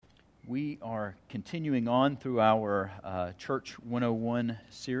We are continuing on through our Church 101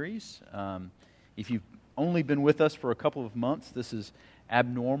 series. If you've only been with us for a couple of months, this is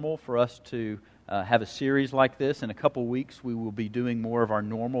abnormal for us to have a series like this. In a couple weeks, we will be doing more of our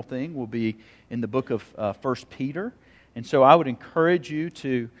normal thing. We'll be in the book of 1 Peter. And so I would encourage you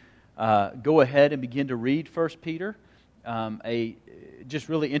to go ahead and begin to read 1 Peter. Just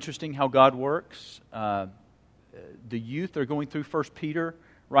really interesting how God works. The youth are going through 1 Peter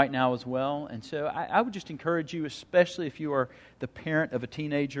right now as well. And so I would just encourage you, especially if you are the parent of a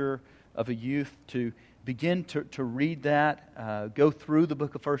teenager, of a youth, to begin to read that. Go through the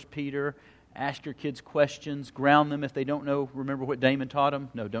book of 1 Peter. Ask your kids questions. Ground them if they don't know. Remember what Damon taught them?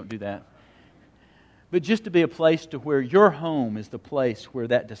 No, don't do that. But just to be a place to where your home is the place where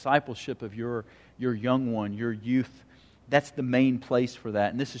that discipleship of your young one, your youth, that's the main place for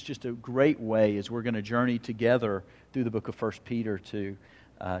that. And this is just a great way as we're going to journey together through the book of 1 Peter to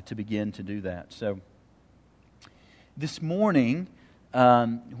begin to do that. So this morning,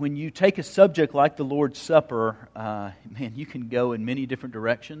 when you take a subject like the Lord's Supper, man, you can go in many different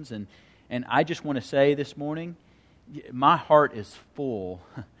directions. And I just want to say this morning, my heart is full,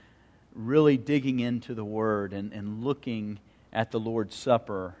 really digging into the Word and looking at the Lord's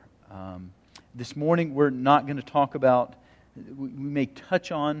Supper. This morning, we're not going to talk about, we may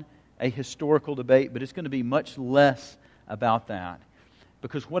touch on a historical debate, but it's going to be much less about that.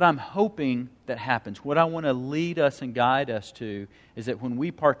 Because what I'm hoping that happens, what I want to lead us and guide us to, is that when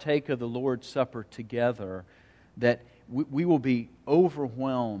we partake of the Lord's Supper together, that we will be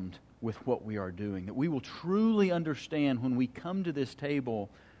overwhelmed with what we are doing. That we will truly understand when we come to this table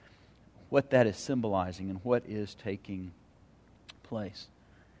what that is symbolizing and what is taking place.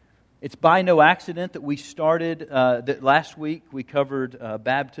 It's by no accident that we started, that last week we covered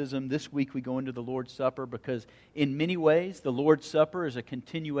baptism. This week we go into the Lord's Supper because in many ways the Lord's Supper is a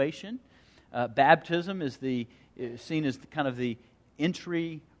continuation. Baptism is seen as kind of the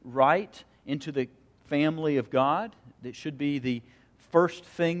entry rite into the family of God. It should be the first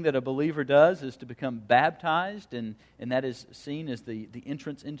thing that a believer does is to become baptized, and that is seen as the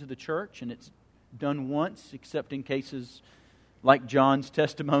entrance into the church, and it's done once, except in cases like John's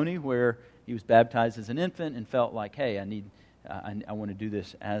testimony, where he was baptized as an infant and felt like, hey, I want to do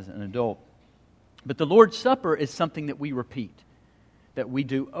this as an adult. But the Lord's Supper is something that we repeat, that we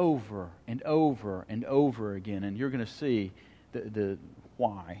do over and over and over again, and you're going to see the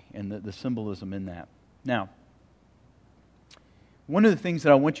why and the symbolism in that. Now, one of the things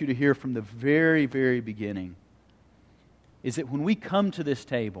that I want you to hear from the very, very beginning is that when we come to this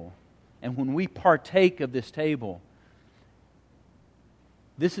table and when we partake of this table,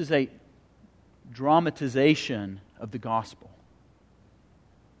 this is a dramatization of the gospel.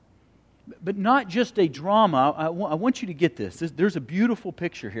 But not just a drama. I want you to get this. There's a beautiful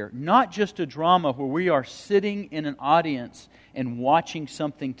picture here. Not just a drama where we are sitting in an audience and watching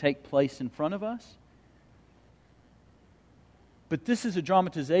something take place in front of us. But this is a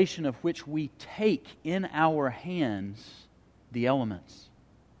dramatization of which we take in our hands the elements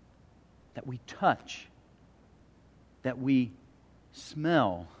that we touch, that we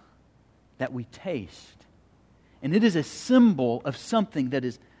smell, that we taste. And it is a symbol of something that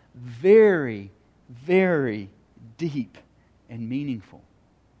is very, very deep and meaningful.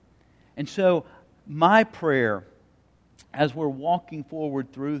 And so my prayer as we're walking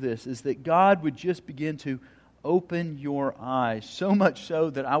forward through this is that God would just begin to open your eyes, so much so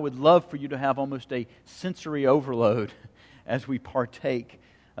that I would love for you to have almost a sensory overload as we partake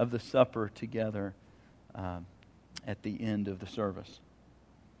of the supper together at the end of the service.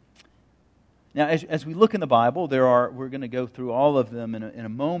 Now, as we look in the Bible, we're going to go through all of them in a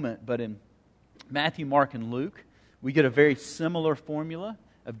moment, but in Matthew, Mark, and Luke, we get a very similar formula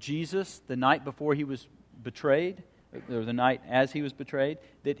of Jesus the night before he was betrayed, or the night as he was betrayed,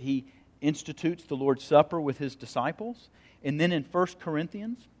 that he institutes the Lord's Supper with his disciples. And then in 1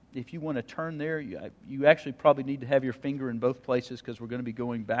 Corinthians, if you want to turn there, you actually probably need to have your finger in both places because we're going to be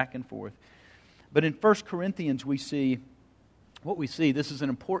going back and forth. But in 1 Corinthians, we see, this is an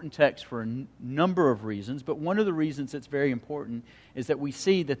important text for a number of reasons, but one of the reasons it's very important is that we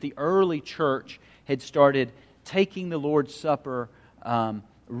see that the early church had started taking the Lord's Supper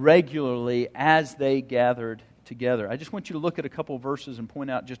regularly as they gathered together. I just want you to look at a couple of verses and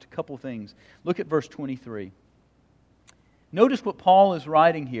point out just a couple of things. Look at verse 23. Notice what Paul is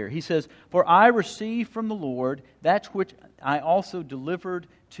writing here. He says, "For I received from the Lord that which I also delivered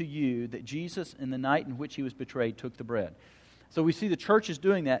to you, that Jesus, in the night in which he was betrayed, took the bread." So we see the church is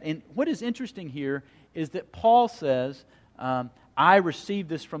doing that. And what is interesting here is that Paul says, I received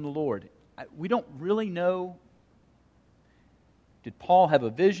this from the Lord. We don't really know Did Paul have a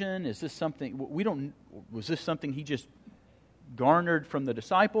vision? Is this something was this something he just garnered from the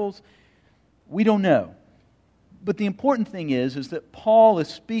disciples? We don't know. But the important thing is that Paul is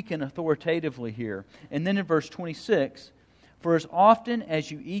speaking authoritatively here. And then in verse 26, "For as often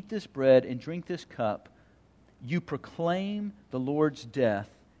as you eat this bread and drink this cup, you proclaim the Lord's death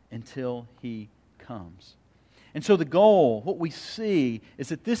until He comes." And so the goal, what we see, is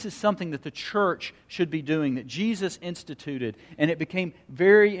that this is something that the church should be doing, that Jesus instituted, and it became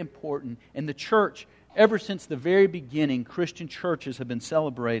very important. And the church, ever since the very beginning, Christian churches have been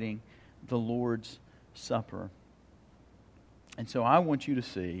celebrating the Lord's Supper. And so I want you to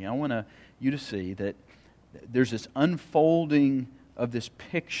see that there's this unfolding of this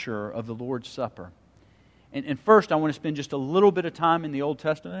picture of the Lord's Supper. And first, I want to spend just a little bit of time in the Old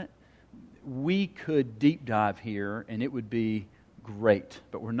Testament. We could deep dive here, and it would be great.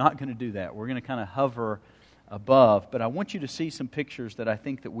 But we're not going to do that. We're going to kind of hover above. But I want you to see some pictures that I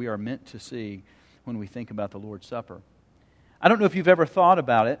think that we are meant to see when we think about the Lord's Supper. I don't know if you've ever thought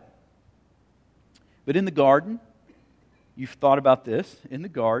about it, but in the garden, you've thought about this. In the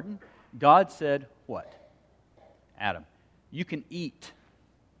garden, God said, what? Adam, you can eat,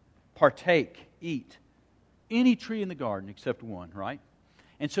 partake, eat any tree in the garden except one, right?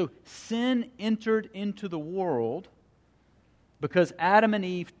 And so sin entered into the world because Adam and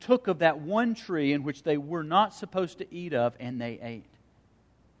Eve took of that one tree in which they were not supposed to eat of, and they ate.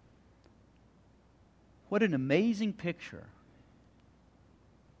 What an amazing picture.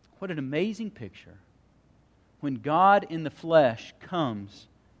 What an amazing picture. When God in the flesh comes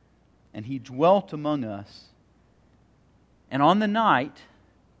and He dwelt among us, and on the night,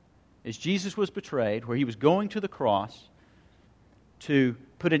 as Jesus was betrayed, where He was going to the cross to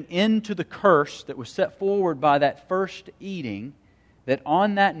put an end to the curse that was set forward by that first eating, that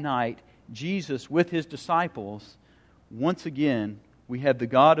on that night, Jesus with His disciples, once again, we have the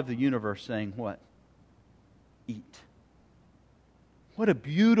God of the universe saying what? Eat. What a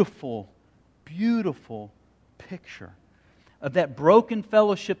beautiful, beautiful picture of that broken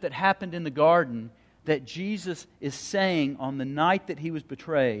fellowship that happened in the garden, that Jesus is saying on the night that He was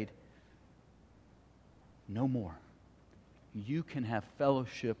betrayed, no more. You can have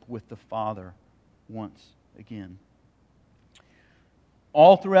fellowship with the Father once again.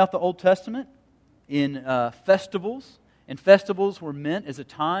 All throughout the Old Testament, in festivals, and festivals were meant as a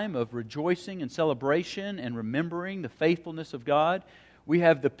time of rejoicing and celebration and remembering the faithfulness of God. We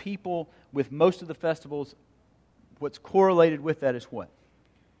have the people with most of the festivals, what's correlated with that is what?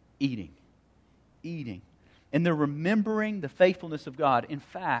 Eating. Eating. And they're remembering the faithfulness of God. In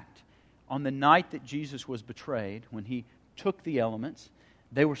fact, on the night that Jesus was betrayed, when He took the elements,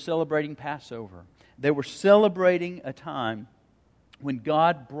 they were celebrating Passover. They were celebrating a time when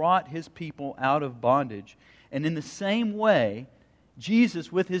God brought His people out of bondage. And in the same way,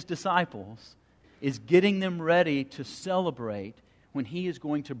 Jesus with His disciples is getting them ready to celebrate when He is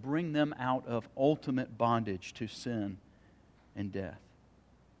going to bring them out of ultimate bondage to sin and death.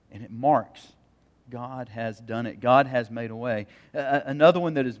 And it marks God has done it. God has made a way. Another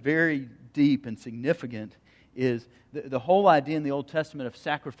one that is very deep and significant is the whole idea in the Old Testament of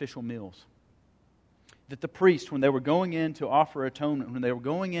sacrificial meals. That the priest, when they were going in to offer atonement, when they were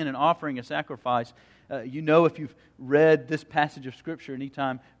going in and offering a sacrifice, you know, if you've read this passage of Scripture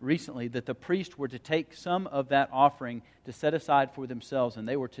anytime recently, that the priest were to take some of that offering to set aside for themselves, and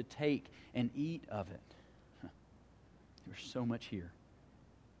they were to take and eat of it. There's so much here.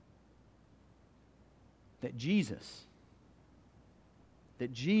 That Jesus,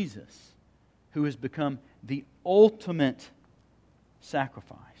 who has become the ultimate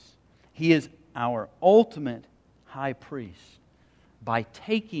sacrifice, He is our ultimate high priest. By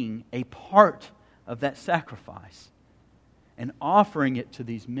taking a part of that sacrifice and offering it to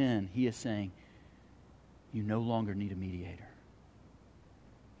these men, He is saying, you no longer need a mediator.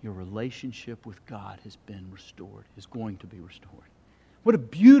 Your relationship with God has been restored, is going to be restored. What a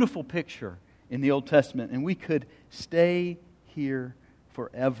beautiful picture in the Old Testament, and we could stay here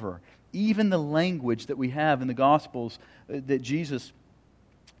forever. Even the language that we have in the Gospels that Jesus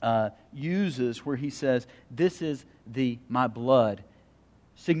uses, where He says, this is my blood,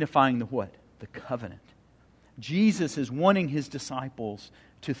 signifying the what? The covenant. Jesus is wanting His disciples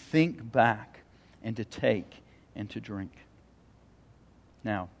to think back and to take and to drink.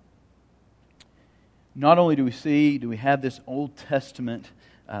 Now, not only do we have this Old Testament,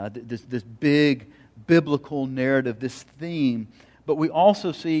 this big biblical narrative, this theme, but we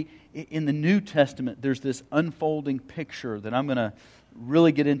also see in the New Testament there's this unfolding picture that I'm going to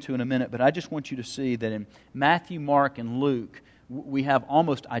really get into in a minute, but I just want you to see that in Matthew, Mark, and Luke, we have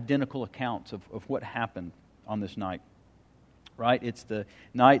almost identical accounts of what happened on this night. right? It's the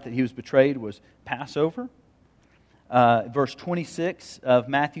night that he was betrayed, was Passover. Verse 26 of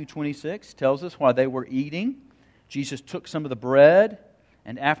Matthew 26 tells us while they were eating, Jesus took some of the bread,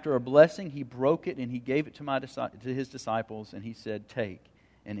 and after a blessing, he broke it and he gave it to his disciples, and he said, "Take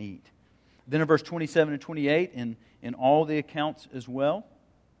and eat." Then in verse 27 and 28, in all the accounts as well,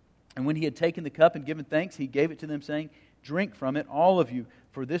 and when he had taken the cup and given thanks, he gave it to them, saying, "Drink from it, all of you,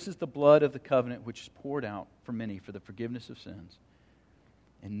 for this is the blood of the covenant which is poured out for many for the forgiveness of sins."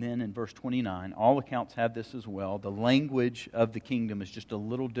 And then in verse 29, all accounts have this as well. The language of the kingdom is just a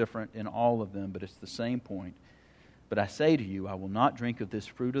little different in all of them, but it's the same point. "But I say to you, I will not drink of this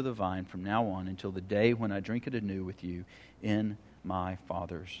fruit of the vine from now on until the day when I drink it anew with you in my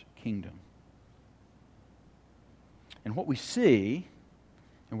Father's kingdom." And what we see,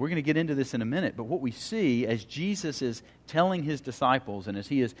 and we're going to get into this in a minute, but what we see as Jesus is telling his disciples and as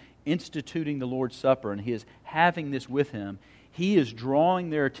he is instituting the Lord's Supper and he is having this with him, he is drawing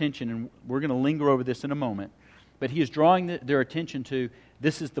their attention, and we're going to linger over this in a moment, but he is drawing their attention to,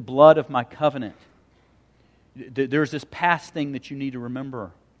 this is the blood of my covenant. There's this past thing that you need to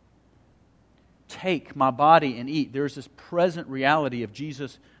remember. Take my body and eat. There's this present reality of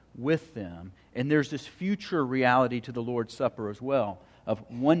Jesus with them, and there's this future reality to the Lord's Supper as well, of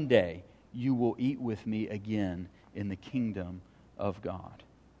one day you will eat with me again in the kingdom of God.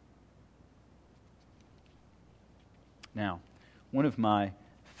 Now, one of my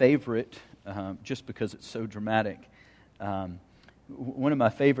favorite, just because it's so dramatic, one of my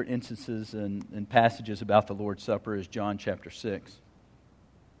favorite instances and passages about the Lord's Supper is John chapter 6.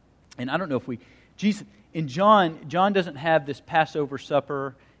 And I don't know if John doesn't have this Passover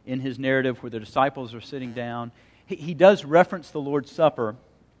supper in his narrative where the disciples are sitting down. He does reference the Lord's Supper,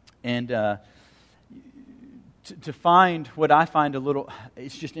 and to find what I find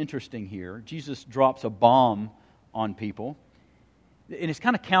it's just interesting here. Jesus drops a bomb on people. And it's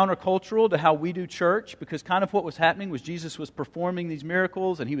kind of countercultural to how we do church, because kind of what was happening was Jesus was performing these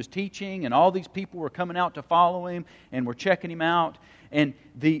miracles and he was teaching, and all these people were coming out to follow him and were checking him out. And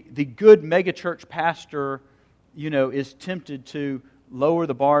the good megachurch pastor, is tempted to lower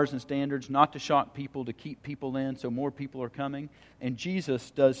the bars and standards, not to shock people, to keep people in so more people are coming. And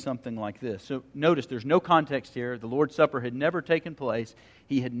Jesus does something like this. So notice there's no context here. The Lord's Supper had never taken place.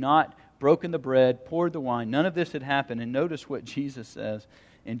 He had not broken the bread, poured the wine. None of this had happened. And notice what Jesus says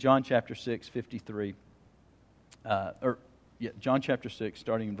in John chapter 6, 53. John chapter 6,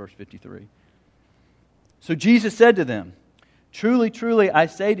 starting in verse 53. "So Jesus said to them, 'Truly, truly, I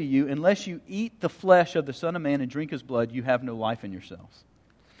say to you, unless you eat the flesh of the Son of Man and drink His blood, you have no life in yourselves.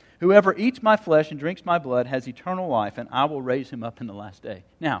 Whoever eats my flesh and drinks my blood has eternal life, and I will raise him up in the last day.'"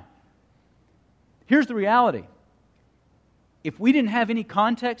 Now, here's the reality. If we didn't have any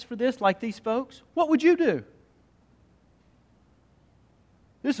context for this, like these folks, what would you do?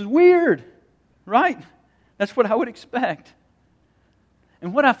 This is weird, right? That's what I would expect.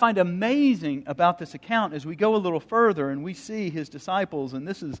 And what I find amazing about this account is we go a little further and we see his disciples, and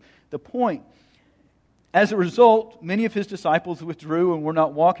this is the point. As a result, many of his disciples withdrew and were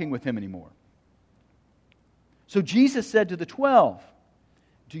not walking with him anymore. So Jesus said to the 12,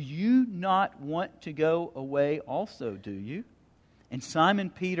 "Do you not want to go away also, do you?" And Simon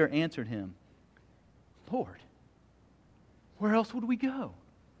Peter answered him, "Lord, where else would we go?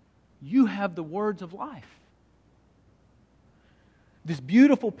 You have the words of life." This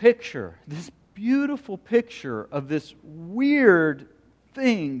beautiful picture of this weird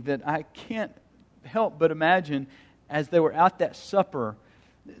thing that I can't help but imagine as they were at that supper.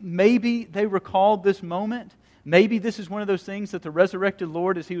 Maybe they recalled this moment. Maybe this is one of those things that the resurrected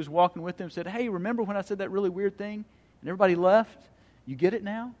Lord, as He was walking with them, said, "Hey, remember when I said that really weird thing? And everybody left? You get it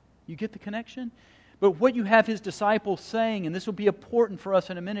now? You get the connection?" But what you have His disciples saying, and this will be important for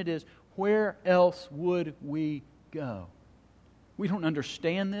us in a minute, is, where else would we go? We don't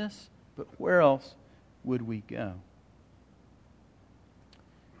understand this, but where else would we go?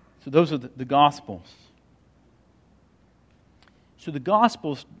 So those are the Gospels. So the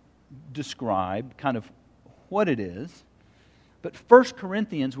Gospels describe kind of what it is. But 1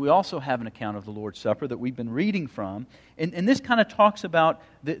 Corinthians, we also have an account of the Lord's Supper that we've been reading from. And this kind of talks about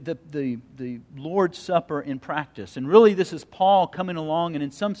the Lord's Supper in practice. And really this is Paul coming along and in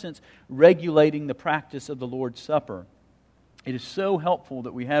some sense regulating the practice of the Lord's Supper. It is so helpful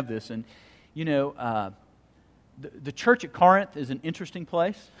that we have this. And, the church at Corinth is an interesting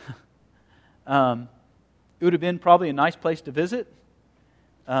place. It would have been probably a nice place to visit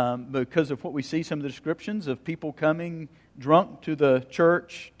because of what we see, some of the descriptions of people coming drunk to the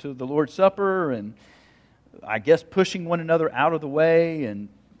church, to the Lord's Supper, and I guess pushing one another out of the way, and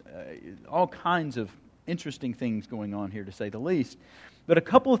all kinds of interesting things going on here, to say the least. But a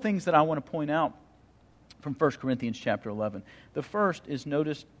couple of things that I want to point out from 1 Corinthians chapter 11. The first is,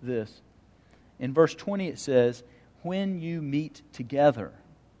 notice this. In verse 20 it says, when you meet together.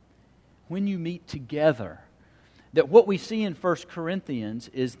 When you meet together. That what we see in 1 Corinthians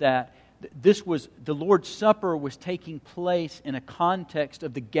is that the Lord's Supper was taking place in a context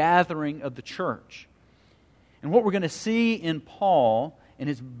of the gathering of the church. And what we're going to see in Paul, and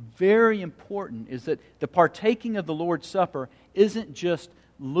it's very important, is that the partaking of the Lord's Supper isn't just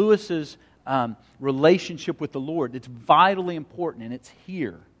Lewis's relationship with the Lord. It's vitally important, and it's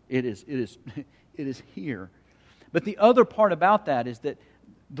here. It is here. But the other part about that is that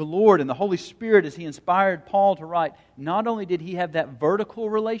the Lord and the Holy Spirit, as He inspired Paul to write, not only did He have that vertical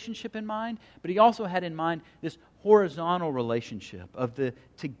relationship in mind, but He also had in mind this horizontal relationship of the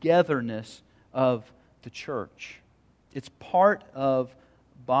togetherness of the church. It's part of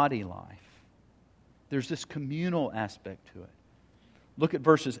body life. There's this communal aspect to it. Look at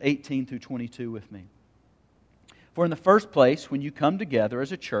verses 18 through 22 with me. For in the first place, when you come together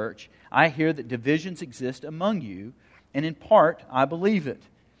as a church, I hear that divisions exist among you, and in part I believe it.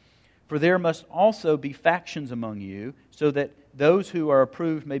 For there must also be factions among you, so that those who are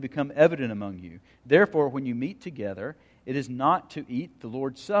approved may become evident among you. Therefore, when you meet together, it is not to eat the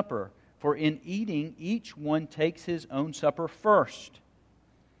Lord's Supper. For in eating, each one takes his own supper first.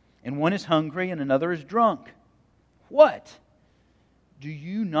 And one is hungry and another is drunk. What? Do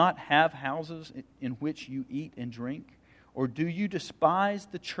you not have houses in which you eat and drink? Or do you despise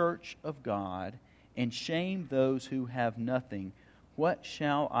the church of God and shame those who have nothing? What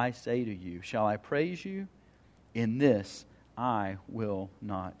shall I say to you? Shall I praise you? In this I will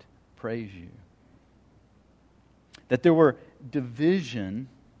not praise you. That there were divisions,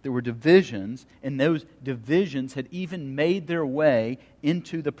 and those divisions had even made their way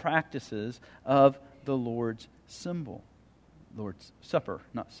into the practices of the Lord's symbol. Lord's Supper,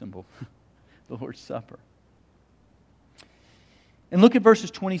 not symbol. The Lord's Supper. And look at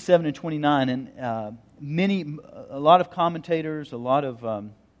verses 27 and 29, and a lot of commentators, a lot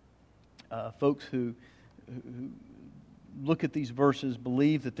of folks who look at these verses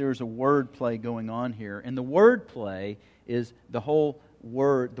believe that there's a word play going on here. And the word play is the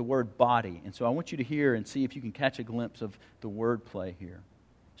word body. And so I want you to hear and see if you can catch a glimpse of the word play here.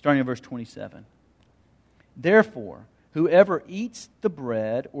 Starting in verse 27. Therefore, whoever eats the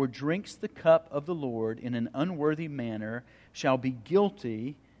bread or drinks the cup of the Lord in an unworthy manner shall be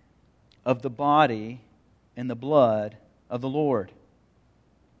guilty of the body and the blood of the Lord.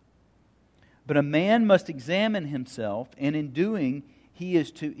 But a man must examine himself, and in doing he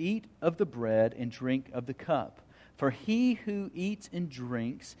is to eat of the bread and drink of the cup. For he who eats and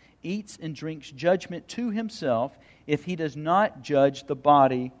drinks judgment to himself if he does not judge the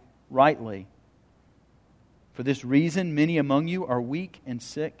body rightly. For this reason, many among you are weak and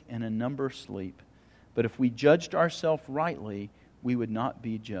sick, and a number sleep. But if we judged ourselves rightly, we would not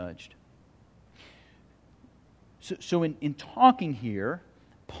be judged. So in talking here,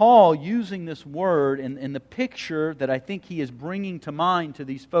 Paul, using this word and the picture that I think he is bringing to mind to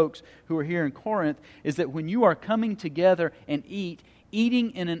these folks who are here in Corinth, is that when you are coming together and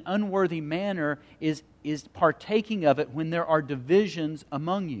eating in an unworthy manner is partaking of it when there are divisions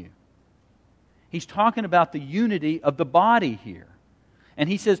among you. He's talking about the unity of the body here. And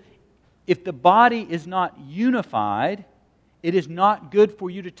he says, if the body is not unified, it is not good for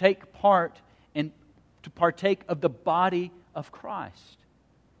you to take part and to partake of the body of Christ.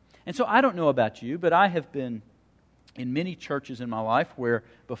 And so I don't know about you, but I have been in many churches in my life where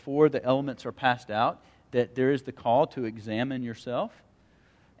before the elements are passed out, that there is the call to examine yourself.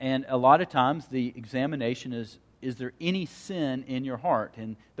 And a lot of times the examination is there any sin in your heart?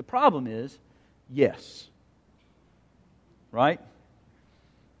 And the problem is, yes. Right?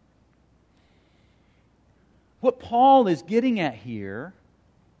 What Paul is getting at here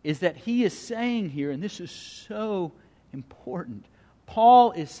is that he is saying here, and this is so important,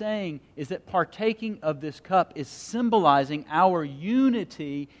 Paul is saying is that partaking of this cup is symbolizing our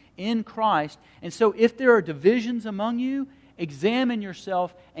unity in Christ. And so if there are divisions among you, examine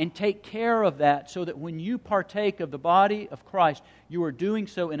yourself and take care of that so that when you partake of the body of Christ, you are doing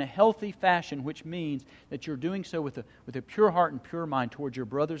so in a healthy fashion, which means that you're doing so with a pure heart and pure mind towards your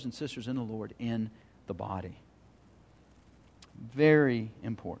brothers and sisters in the Lord in the body. Very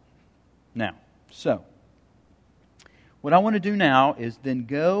important. Now, so what I want to do now is then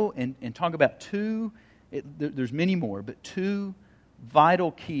go and talk about there's many more, but two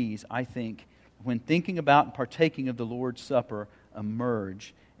vital keys, I think, when thinking about and partaking of the Lord's Supper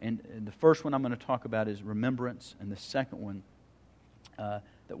emerge. And the first one I'm going to talk about is remembrance, and the second one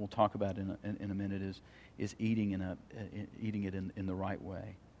that that we'll talk about in a minute, is eating it in the right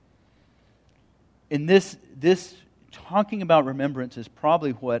way. And this talking about remembrance is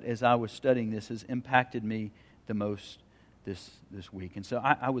probably what, as I was studying this, has impacted me the most this week. And so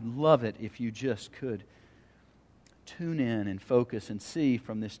I would love it if you just could tune in and focus and see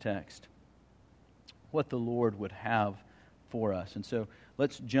from this text what the Lord would have for us. And so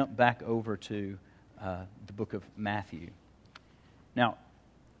let's jump back over to the book of Matthew. Now,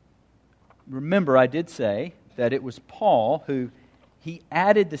 remember, I did say that it was Paul who he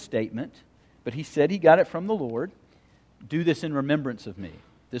added the statement, but he said he got it from the Lord. Do this in remembrance of me.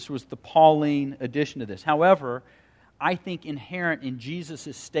 This was the Pauline addition to this. However, I think inherent in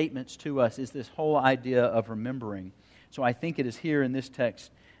Jesus' statements to us is this whole idea of remembering. So I think it is here in this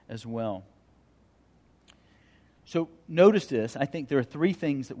text as well. So notice this. I think there are three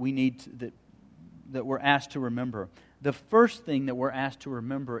things that we need that we're asked to remember. The first thing that we're asked to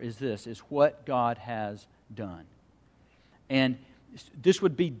remember is this, is what God has done. And this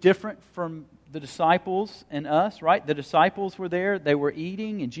would be different from the disciples and us, right? The disciples were there, they were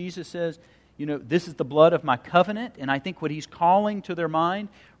eating, and Jesus says, this is the blood of my covenant. And I think what He's calling to their mind,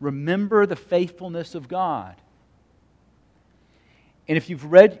 remember the faithfulness of God. And if you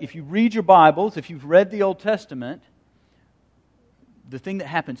read your Bibles, if you've read the Old Testament, the thing that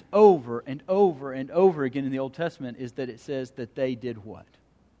happens over and over and over again in the Old Testament is that it says that they did what?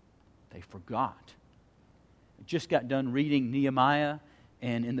 They forgot. I just got done reading Nehemiah,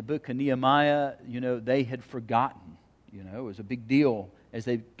 and in the book of Nehemiah, they had forgotten. It was a big deal as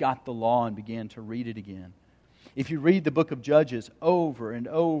they got the law and began to read it again. If you read the book of Judges over and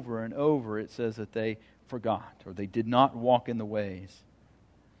over and over, it says that they forgot or they did not walk in the ways.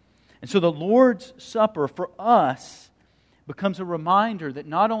 And so the Lord's Supper for us becomes a reminder that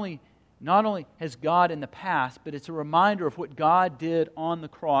not only has God in the past, but it's a reminder of what God did on the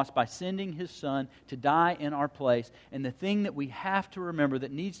cross by sending His Son to die in our place. And the thing that we have to remember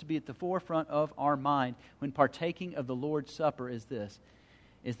that needs to be at the forefront of our mind when partaking of the Lord's Supper is this,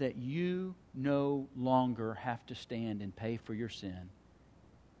 is that you no longer have to stand and pay for your sin.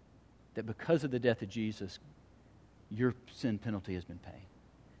 That because of the death of Jesus, your sin penalty has been paid.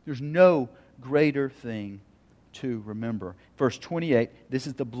 There's no greater thing to remember. Verse 28, this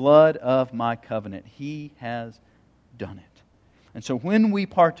is the blood of my covenant. He has done it. And so when we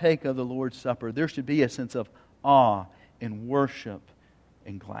partake of the Lord's Supper, there should be a sense of awe and worship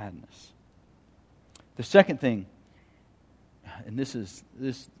and gladness. The second thing, and this is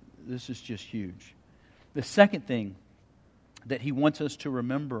just huge. The second thing that He wants us to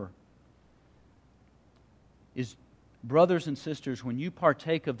remember is, brothers and sisters, when you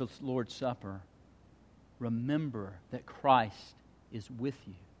partake of the Lord's Supper, remember that Christ is with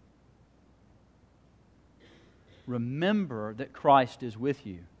you. Remember that Christ is with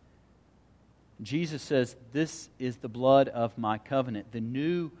you. Jesus says, this is the blood of my covenant. The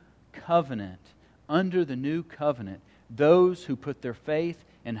new covenant, under the new covenant, those who put their faith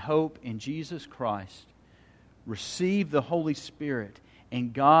and hope in Jesus Christ receive the Holy Spirit,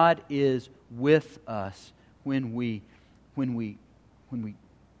 and God is with us when we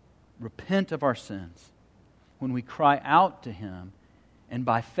repent of our sins, when we cry out to Him, and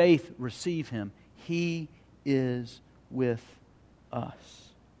by faith receive Him. He is with us.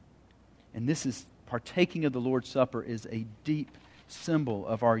 And this is, partaking of the Lord's Supper is a deep symbol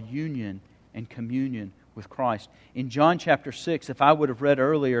of our union and communion with Christ. In John chapter 6, if I would have read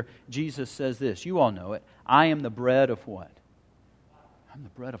earlier, Jesus says this, you all know it, I am the bread of what? I'm the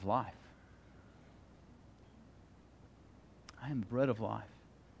bread of life. I am the bread of life.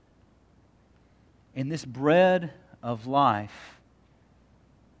 And this bread of life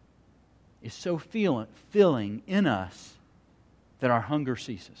is so filling in us that our hunger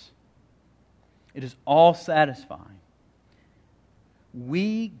ceases. It is all satisfying.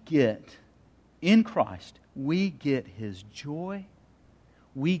 We get, in Christ, we get His joy,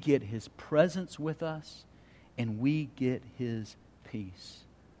 we get His presence with us, and we get His peace.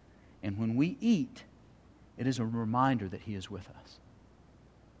 And when we eat, it is a reminder that He is with us.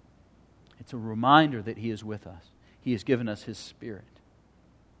 It's a reminder that He is with us. He has given us His Spirit.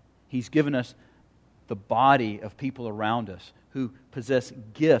 He's given us the body of people around us who possess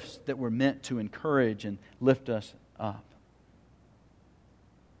gifts that were meant to encourage and lift us up.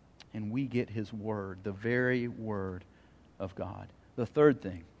 And we get His Word, the very Word of God. The third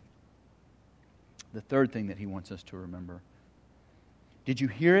thing that He wants us to remember. Did you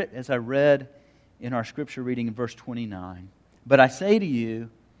hear it as I read in our scripture reading in verse 29? But I say to you,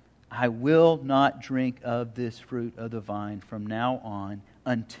 I will not drink of this fruit of the vine from now on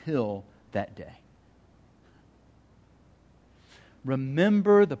until that day.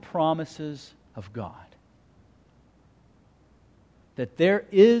 remember the promises of God. That there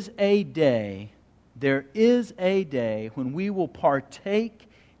is a day when we will partake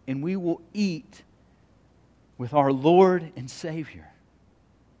and we will eat with our Lord and Savior.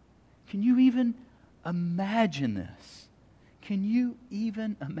 Can you even imagine this? Can you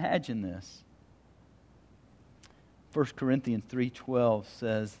even imagine this? 1 Corinthians 3:12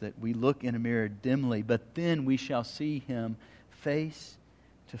 says that we look in a mirror dimly, but then we shall see Him face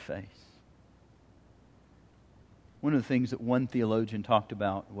to face. One of the things that one theologian talked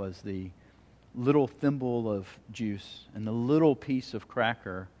about was the little thimble of juice and the little piece of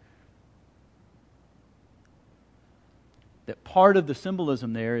cracker. That part of the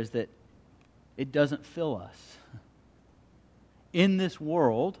symbolism there is that it doesn't fill us. In this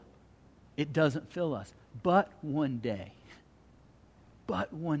world, it doesn't fill us. But one day,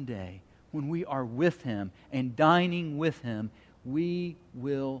 when we are with Him and dining with Him, we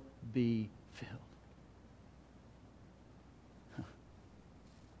will be filled.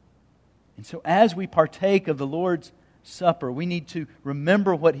 And so as we partake of the Lord's Supper, we need to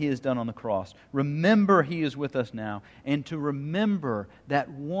remember what He has done on the cross. Remember He is with us now. And to remember that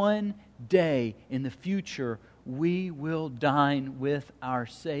one day in the future, we will dine with our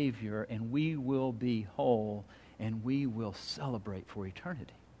Savior and we will be whole and we will celebrate for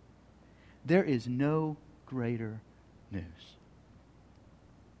eternity. There is no greater news.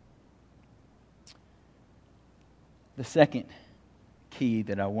 The second key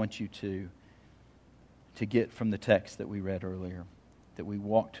that I want you to get from the text that we read earlier, that we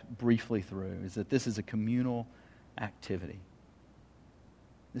walked briefly through, is that this is a communal activity.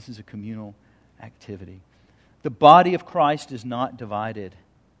 This is a communal activity. The body of Christ is not divided.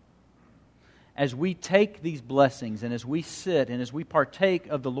 As we take these blessings and as we sit and as we partake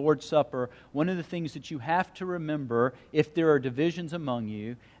of the Lord's Supper, one of the things that you have to remember, if there are divisions among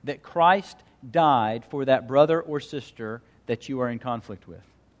you, that Christ died for that brother or sister that you are in conflict with.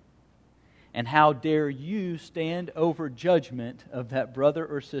 And how dare you stand over judgment of that brother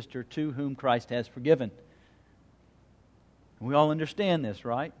or sister to whom Christ has forgiven? We all understand this,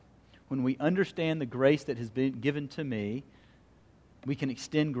 right? When we understand the grace that has been given to me, we can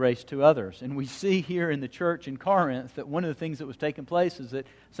extend grace to others. And we see here in the church in Corinth that one of the things that was taking place is that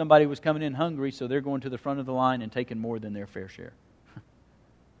somebody was coming in hungry, so they're going to the front of the line and taking more than their fair share.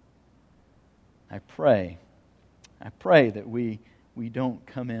 I pray that we don't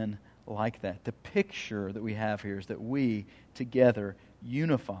come in like that. The picture that we have here is that we together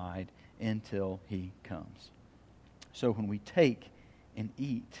unified until He comes. So when we take and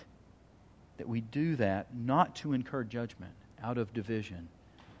eat, that we do that not to incur judgment out of division,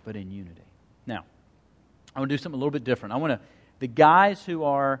 but in unity. Now, I want to do something a little bit different. The guys who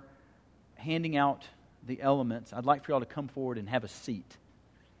are handing out the elements, I'd like for y'all to come forward and have a seat.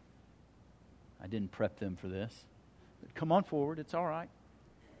 I didn't prep them for this. But come on forward, it's all right.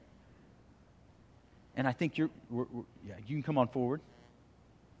 And I think you can come on forward.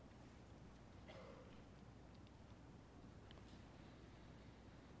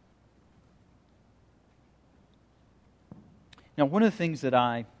 Now, one of the things that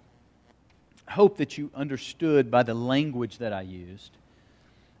I hope that you understood by the language that I used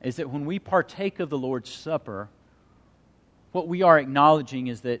is that when we partake of the Lord's Supper, what we are acknowledging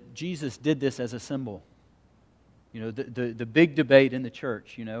is that Jesus did this as a symbol. You know, the big debate in the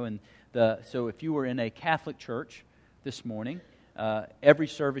church, you know, and so if you were in a Catholic church this morning, every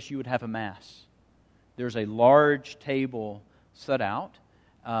service you would have a Mass. There's a large table set out,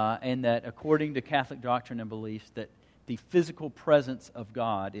 and that according to Catholic doctrine and beliefs, that the physical presence of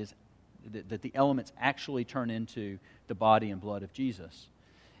God is that the elements actually turn into the body and blood of Jesus.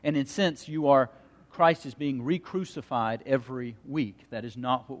 And in a sense, Christ is being re-crucified every week. That is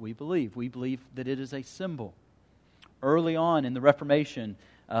not what we believe. We believe that it is a symbol. Early on in the Reformation,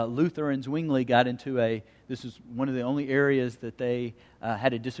 Luther and Zwingli got into this is one of the only areas that they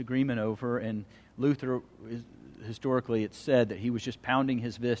had a disagreement over, and Luther, historically it's said that he was just pounding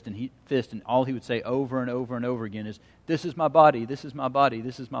his fist, and all he would say over and over and over again is, "This is my body, this is my body,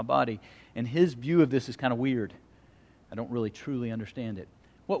 this is my body." And his view of this is kind of weird. I don't really truly understand it.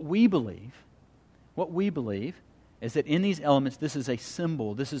 What we believe is that in these elements, this is a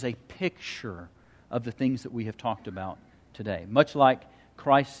symbol, this is a picture of the things that we have talked about today. Much like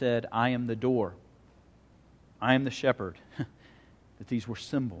Christ said, "I am the door. I am the shepherd." That these were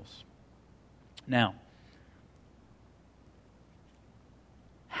symbols. Now,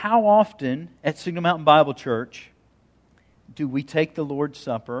 how often at Signal Mountain Bible Church do we take the Lord's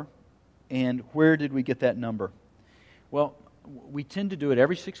Supper, and where did we get that number? Well, we tend to do it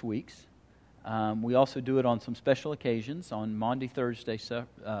every 6 weeks. We also do it on some special occasions, on Maundy Thursday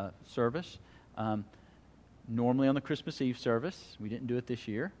service, normally on the Christmas Eve service. We didn't do it this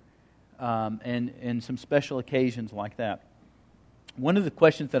year. And some special occasions like that. One of the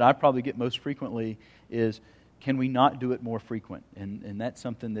questions that I probably get most frequently is, can we not do it more frequent? And that's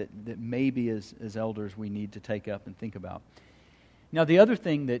something that maybe as elders we need to take up and think about. Now, the other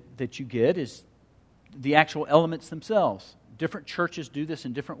thing that you get is the actual elements themselves. Different churches do this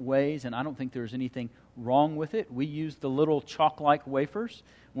in different ways, and I don't think there's anything wrong with it. We use the little chalk-like wafers.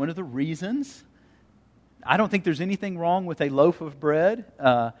 One of the reasons, I don't think there's anything wrong with a loaf of bread.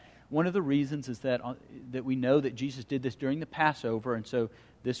 One of the reasons is that we know that Jesus did this during the Passover, and so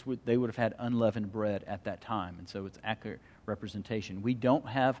they would have had unleavened bread at that time, and so it's accurate representation. We don't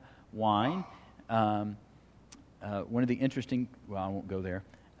have wine. One of the interesting, well, I won't go there.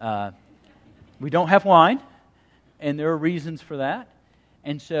 We don't have wine, and there are reasons for that,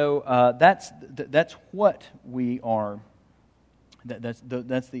 and so that's what we are.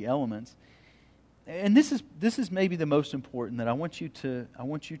 That's the elements. And this is maybe the most important that I want you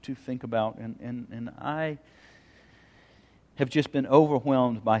to think about, and I have just been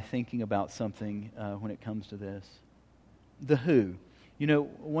overwhelmed by thinking about something when it comes to this. The who. You know,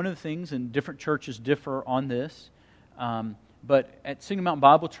 one of the things, and different churches differ on this, but at Signal Mountain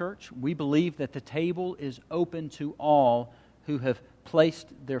Bible Church, we believe that the table is open to all who have placed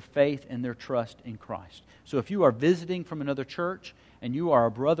their faith and their trust in Christ. So if you are visiting from another church and you are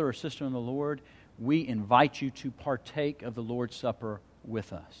a brother or sister in the Lord, we invite you to partake of the Lord's Supper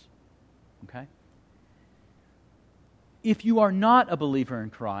with us. Okay? If you are not a believer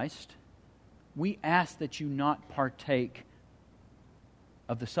in Christ, we ask that you not partake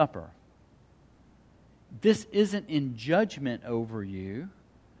of the supper. This isn't in judgment over you,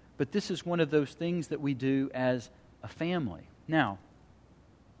 but this is one of those things that we do as a family. Now,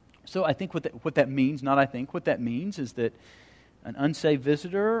 so I think what that means, what that means is that an unsaved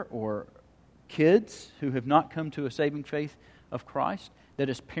visitor or kids who have not come to a saving faith of Christ, that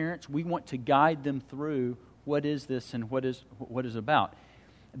as parents we want to guide them through what is this and what is about.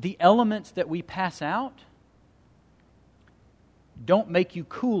 The elements that we pass out don't make you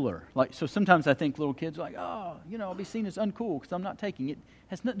cooler. So sometimes I think little kids are like, I'll be seen as uncool because I'm not taking it. It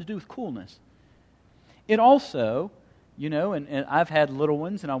has nothing to do with coolness. It also, and I've had little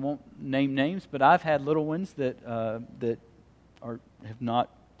ones, and I won't name names, but I've had little ones that have not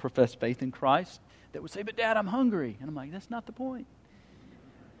professed faith in Christ that would say, "But Dad, I'm hungry." And I'm like, that's not the point.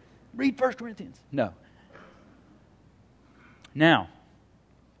 Read 1 Corinthians. No. Now,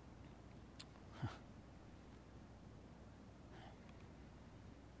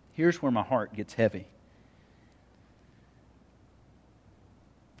 here's where my heart gets heavy.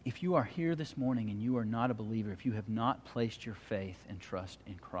 If you are here this morning and you are not a believer, if you have not placed your faith and trust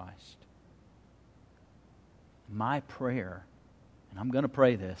in Christ, my prayer, and I'm going to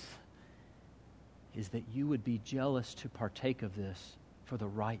pray this, is that you would be jealous to partake of this for the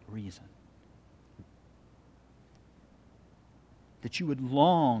right reason. That you would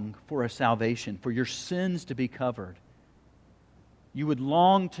long for a salvation, for your sins to be covered. You would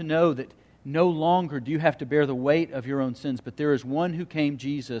long to know that no longer do you have to bear the weight of your own sins, but there is one who came,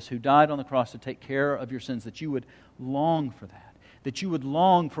 Jesus, who died on the cross to take care of your sins, that you would long for that. That you would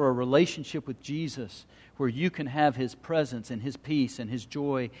long for a relationship with Jesus where you can have His presence and His peace and His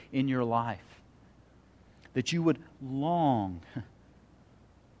joy in your life. That you would long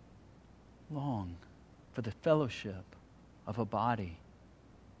for the fellowship of a body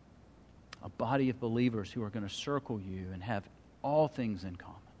of believers who are going to circle you and have all things in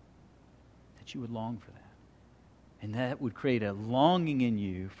common. That you would long for that. And that would create a longing in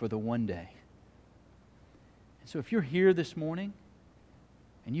you for the one day. And so if you're here this morning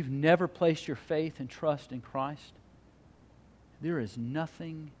and you've never placed your faith and trust in Christ, there is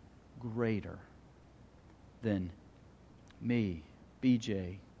nothing greater than me,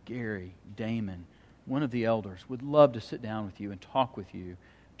 BJ, Gary, Damon, one of the elders, would love to sit down with you and talk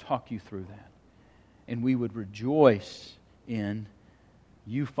you through that. And we would rejoice in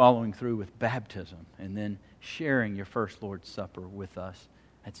you following through with baptism and then sharing your first Lord's Supper with us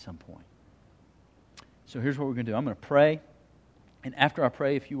at some point. So here's what we're going to do. I'm going to pray, and after I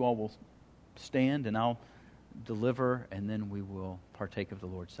pray, if you all will stand, and I'll deliver, and then we will partake of the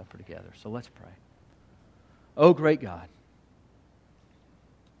Lord's Supper together. So let's pray. Oh, great God.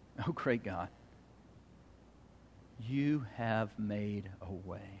 Oh, great God. You have made a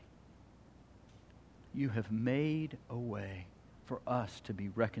way. You have made a way for us to be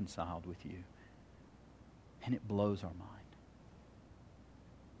reconciled with you. And it blows our mind.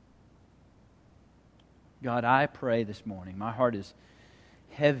 God, I pray this morning. My heart is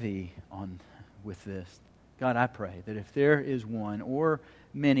heavy on with this. God, I pray that if there is one or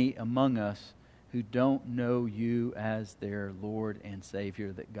many among us who don't know you as their Lord and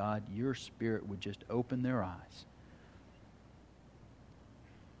Savior, that God, your Spirit would just open their eyes.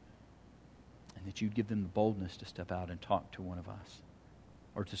 And that you'd give them the boldness to step out and talk to one of us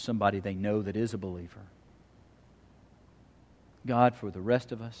or to somebody they know that is a believer. God, for the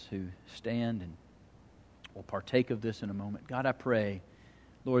rest of us who stand and will partake of this in a moment, God, I pray,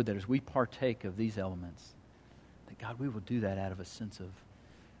 Lord, that as we partake of these elements, that God, we will do that out of a sense of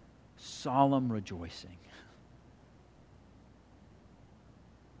solemn rejoicing,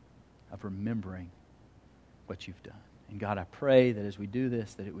 of remembering what you've done. And God, I pray that as we do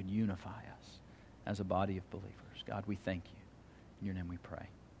this, that it would unify us as a body of believers. God, we thank you. In your name we pray.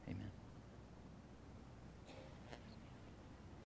 Amen.